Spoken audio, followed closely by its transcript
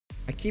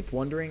I keep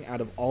wondering, out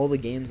of all the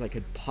games I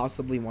could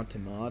possibly want to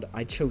mod,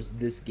 I chose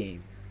this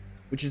game,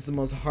 which is the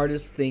most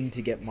hardest thing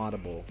to get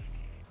moddable.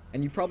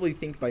 And you probably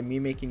think by me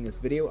making this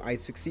video I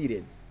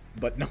succeeded,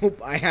 but nope,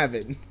 I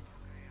haven't.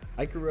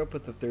 I grew up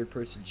with a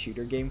third-person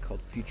shooter game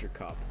called Future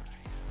Cop,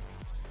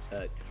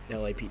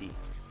 LAPD,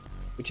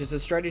 which is a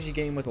strategy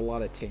game with a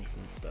lot of tanks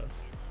and stuff.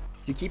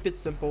 To keep it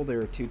simple, there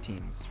are two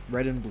teams,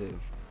 red and blue.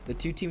 The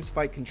two teams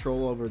fight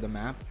control over the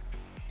map,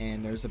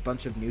 and there's a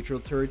bunch of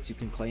neutral turrets you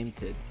can claim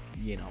to,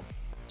 you know,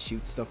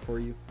 shoot stuff for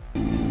you.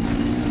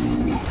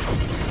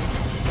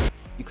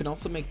 You can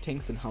also make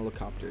tanks and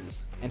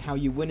helicopters, and how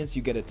you win is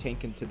you get a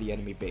tank into the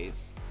enemy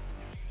base.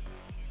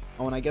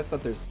 Oh, and I guess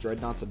that there's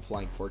dreadnoughts and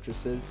flying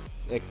fortresses,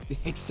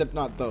 except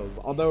not those,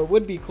 although it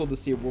would be cool to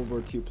see a World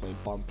War II plane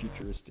bomb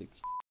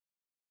futuristics.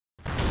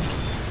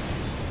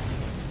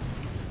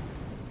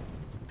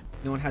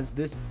 No, it has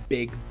this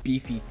big,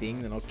 beefy thing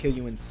that'll kill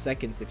you in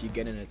seconds if you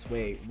get in its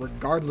way,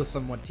 regardless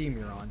on what team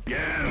you're on.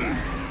 Again,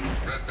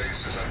 red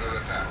base is under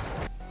attack.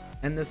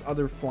 And this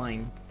other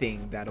flying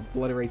thing that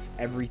obliterates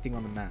everything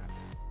on the map.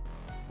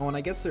 Oh, and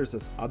I guess there's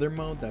this other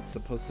mode that's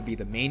supposed to be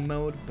the main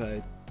mode,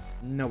 but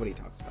nobody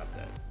talks about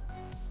that.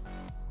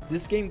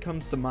 This game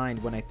comes to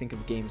mind when I think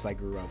of games I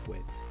grew up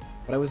with,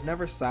 but I was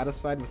never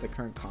satisfied with the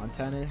current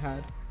content it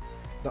had.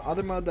 The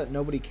other mode that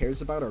nobody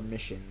cares about are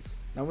missions.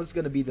 That was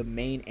going to be the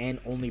main and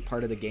only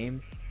part of the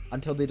game,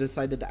 until they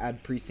decided to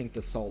add Precinct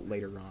Assault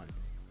later on.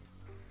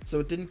 So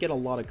it didn't get a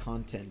lot of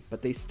content,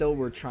 but they still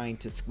were trying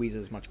to squeeze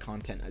as much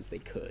content as they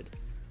could.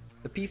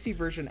 The PC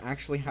version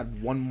actually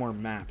had one more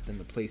map than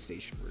the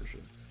PlayStation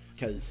version,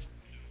 because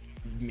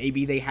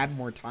maybe they had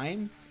more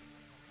time?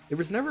 There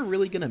was never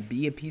really going to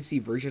be a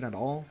PC version at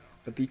all,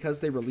 but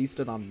because they released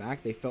it on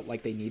Mac, they felt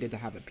like they needed to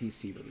have a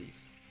PC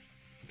release.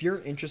 If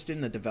you're interested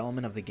in the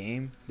development of the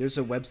game, there's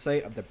a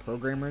website of the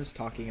programmers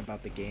talking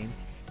about the game.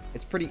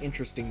 It's pretty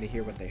interesting to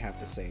hear what they have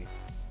to say.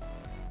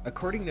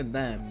 According to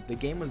them, the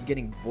game was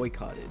getting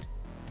boycotted,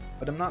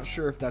 but I'm not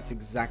sure if that's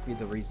exactly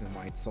the reason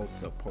why it sold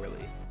so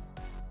poorly.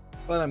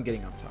 But I'm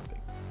getting off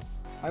topic.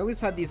 I always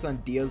had these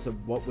ideas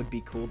of what would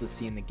be cool to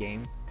see in the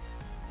game.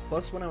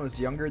 Plus, when I was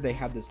younger, they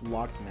had this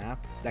locked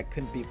map that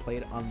couldn't be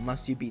played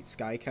unless you beat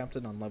Sky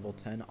Captain on level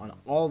 10 on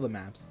all the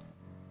maps.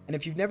 And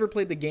if you've never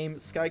played the game,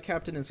 Sky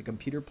Captain is a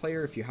computer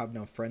player if you have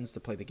no friends to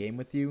play the game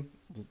with you,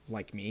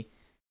 like me.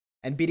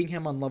 And beating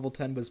him on level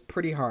 10 was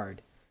pretty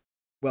hard.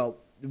 Well,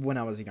 when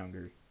I was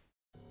younger.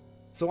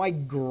 So I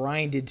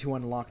grinded to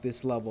unlock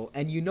this level,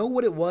 and you know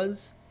what it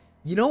was?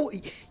 You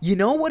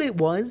know what it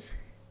was?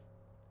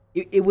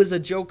 It was a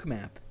joke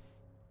map.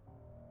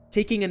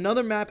 Taking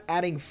another map,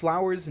 adding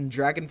flowers and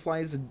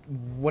dragonflies and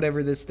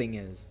whatever this thing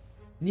is.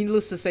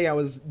 Needless to say, I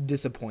was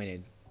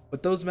disappointed.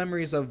 But those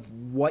memories of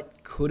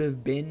what could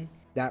have been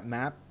that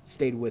map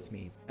stayed with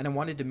me. And I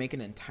wanted to make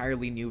an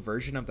entirely new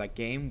version of that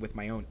game with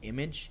my own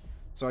image.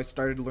 So I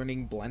started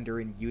learning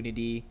Blender and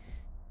Unity,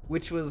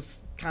 which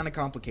was kind of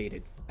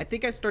complicated. I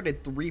think I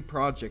started 3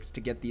 projects to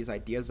get these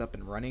ideas up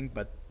and running,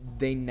 but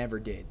they never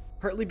did.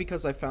 Partly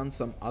because I found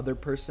some other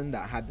person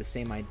that had the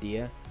same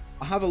idea.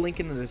 I'll have a link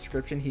in the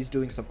description, he's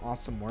doing some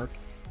awesome work.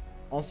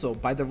 Also,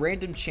 by the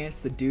random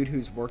chance the dude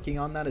who's working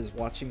on that is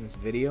watching this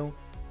video,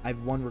 I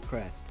have one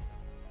request.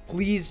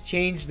 Please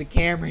change the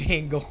camera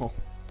angle.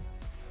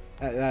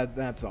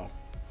 That's all.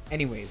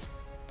 Anyways,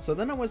 so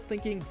then I was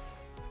thinking,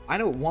 I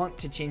don't want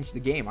to change the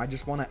game, I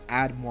just want to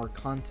add more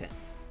content.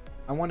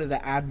 I wanted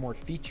to add more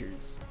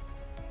features.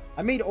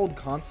 I made old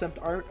concept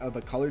art of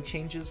the color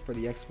changes for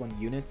the X1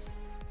 units,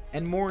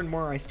 and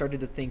more I started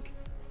to think,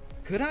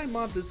 could I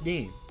mod this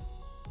game?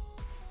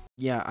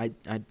 Yeah,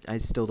 I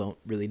still don't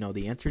really know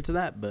the answer to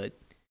that, but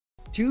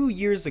 2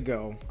 years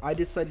ago, I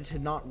decided to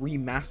not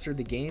remaster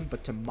the game,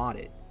 but to mod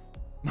it.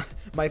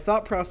 My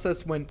thought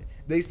process when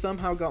they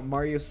somehow got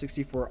Mario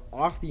 64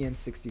 off the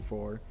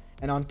N64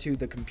 and onto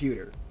the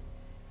computer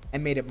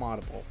and made it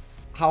moddable.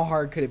 How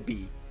hard could it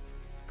be?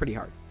 Pretty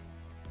hard.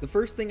 The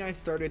first thing I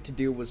started to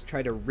do was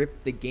try to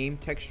rip the game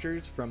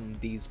textures from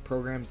these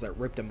programs that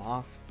ripped them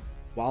off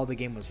while the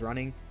game was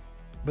running,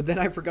 but then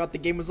I forgot the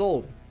game was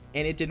old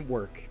and it didn't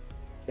work.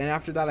 And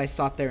after that I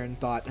sat there and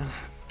thought,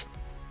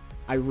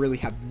 I really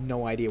have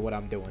no idea what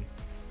I'm doing.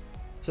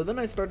 So then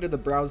I started to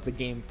browse the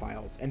game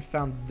files and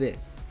found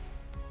this.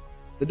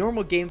 The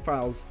normal game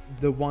files,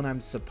 the one I'm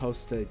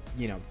supposed to,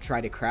 try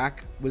to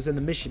crack, was in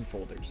the mission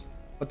folders,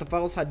 but the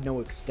files had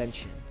no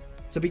extension.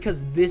 So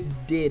because this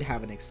did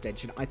have an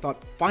extension, I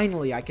thought,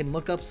 finally I can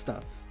look up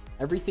stuff.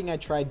 Everything I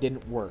tried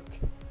didn't work.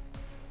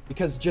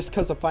 Because just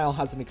because a file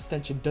has an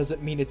extension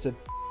doesn't mean it's a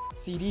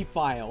CD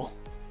file.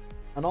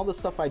 And all the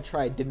stuff I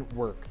tried didn't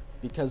work,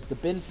 because the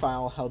bin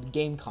file held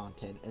game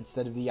content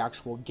instead of the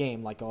actual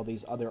game like all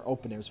these other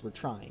openers were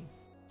trying.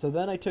 So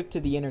then I took to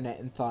the internet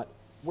and thought,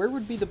 where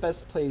would be the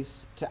best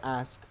place to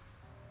ask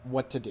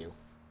what to do?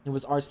 It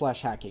was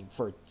r/hacking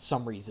for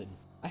some reason.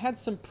 I had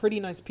some pretty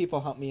nice people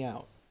help me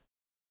out.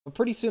 But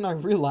pretty soon I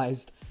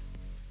realized,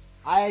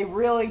 I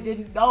really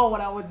didn't know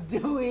what I was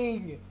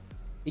doing!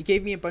 He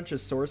gave me a bunch of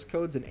source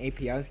codes and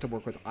APIs to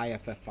work with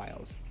IFF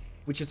files,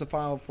 which is a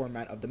file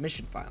format of the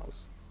mission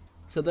files.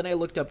 So then I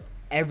looked up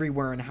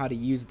everywhere on how to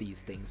use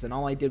these things, and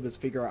all I did was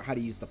figure out how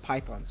to use the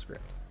Python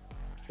script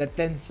that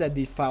then said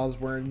these files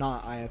were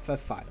not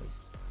IFF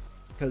files,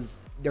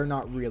 because they're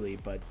not really,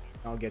 but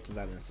I'll get to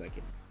that in a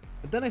second.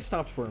 But then I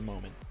stopped for a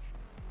moment.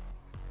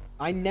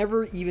 I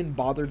never even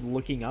bothered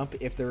looking up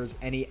if there was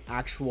any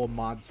actual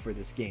mods for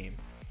this game.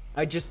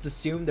 I just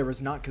assumed there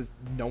was not because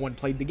no one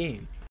played the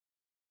game.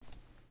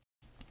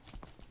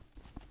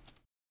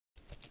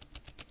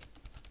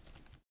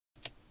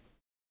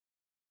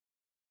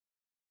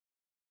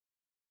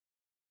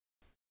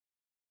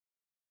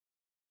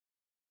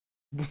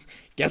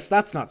 Guess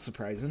that's not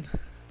surprising.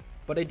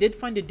 But I did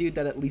find a dude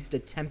that at least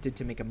attempted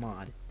to make a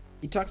mod.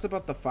 He talks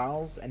about the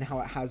files and how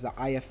it has a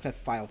IFF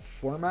file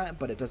format,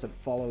 but it doesn't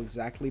follow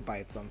exactly by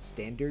its own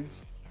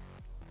standards.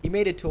 He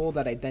made a tool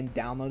that I then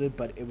downloaded,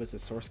 but it was a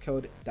source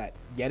code that,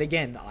 yet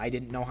again, I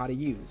didn't know how to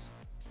use.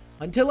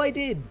 Until I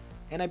did,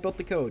 and I built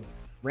the code,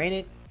 ran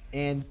it,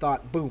 and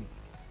thought, boom,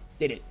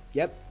 did it.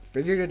 Yep,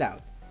 figured it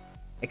out.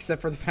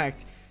 Except for the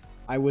fact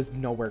I was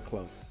nowhere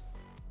close.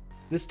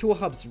 This tool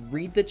helps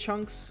read the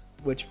chunks,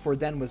 which for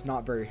then was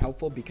not very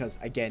helpful because,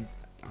 again,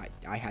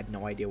 I had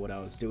no idea what I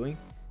was doing.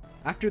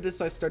 After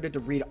this, I started to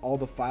read all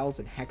the files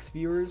in hex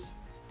viewers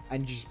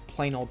and just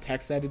plain old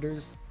text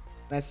editors,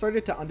 and I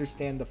started to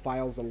understand the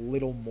files a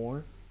little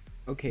more.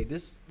 Okay,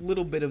 this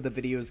little bit of the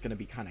video is going to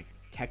be kind of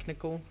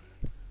technical.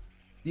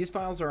 These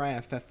files are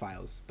IFF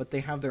files, but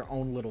they have their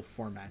own little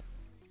format.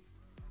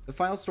 The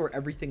files store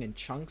everything in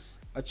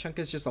chunks. A chunk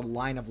is just a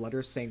line of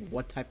letters saying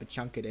what type of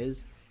chunk it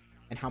is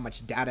and how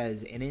much data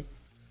is in it.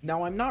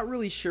 Now, I'm not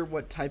really sure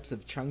what types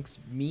of chunks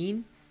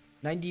mean.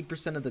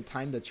 90% of the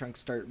time the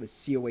chunks start with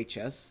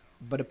COHS,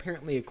 but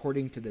apparently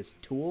according to this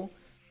tool,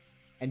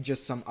 and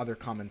just some other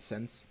common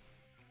sense,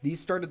 these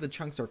start of the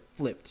chunks are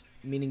flipped,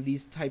 meaning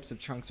these types of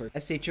chunks are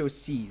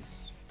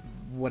SHOCs,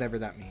 whatever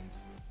that means.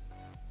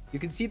 You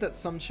can see that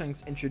some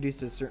chunks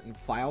introduce a certain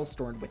file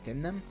stored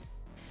within them,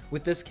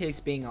 with this case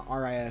being a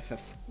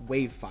RIFF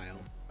wave file.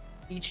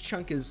 Each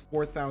chunk is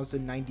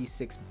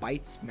 4096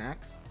 bytes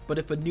max, but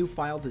if a new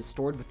file is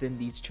stored within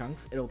these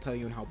chunks, it'll tell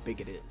you how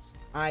big it is.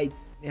 I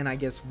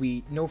guess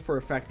we know for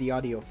a fact the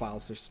audio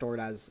files are stored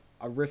as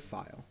a RIF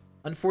file.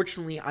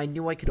 Unfortunately, I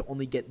knew I could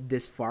only get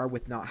this far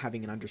with not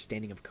having an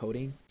understanding of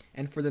coding,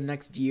 and for the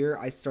next year,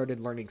 I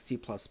started learning C++,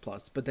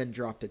 but then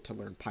dropped it to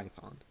learn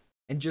Python.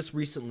 And just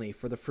recently,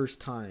 for the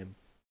first time,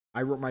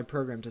 I wrote my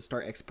program to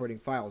start exporting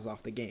files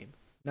off the game.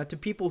 Now, to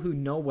people who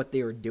know what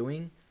they are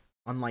doing,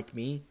 unlike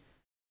me,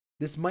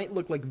 this might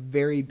look like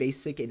very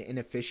basic and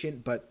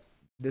inefficient, but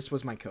this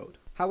was my code.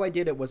 How I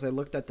did it was I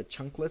looked at the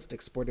chunk list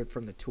exported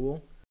from the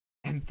tool,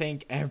 and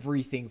thank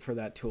everything for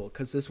that tool,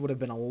 because this would have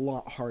been a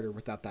lot harder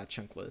without that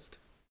chunk list.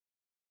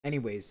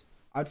 Anyways,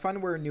 I'd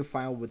find where a new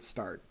file would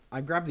start.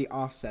 I grabbed the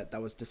offset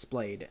that was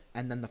displayed,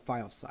 and then the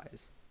file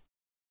size.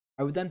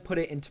 I would then put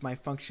it into my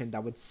function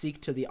that would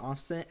seek to the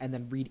offset and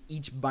then read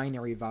each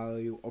binary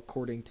value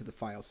according to the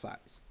file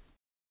size.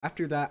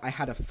 After that, I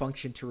had a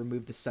function to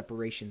remove the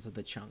separations of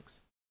the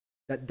chunks,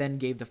 that then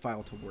gave the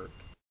file to work.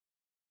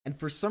 And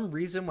for some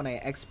reason, when I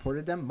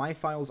exported them, my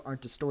files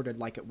aren't distorted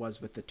like it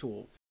was with the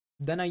tool.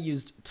 Then I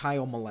used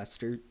Tile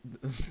Molester,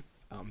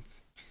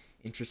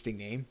 interesting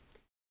name,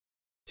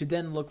 to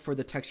then look for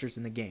the textures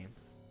in the game.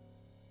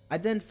 I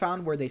then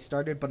found where they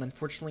started, but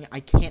unfortunately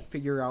I can't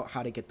figure out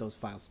how to get those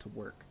files to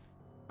work.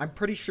 I'm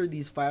pretty sure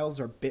these files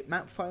are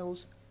bitmap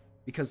files,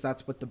 because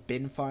that's what the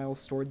bin file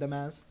stored them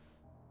as.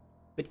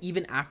 But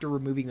even after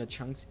removing the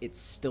chunks, it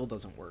still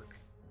doesn't work.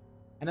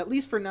 And at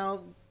least for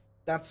now,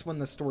 that's when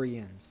the story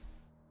ends.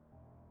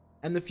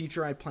 In the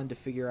future, I plan to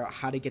figure out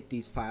how to get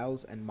these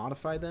files and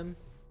modify them,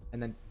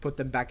 and then put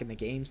them back in the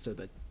game so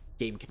the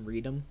game can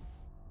read them.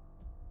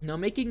 Now,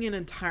 making an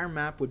entire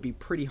map would be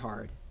pretty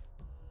hard.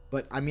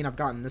 But, I mean, I've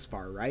gotten this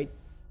far, right?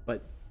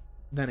 But,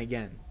 then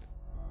again,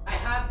 I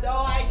have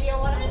no idea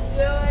what I'm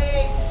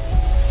doing!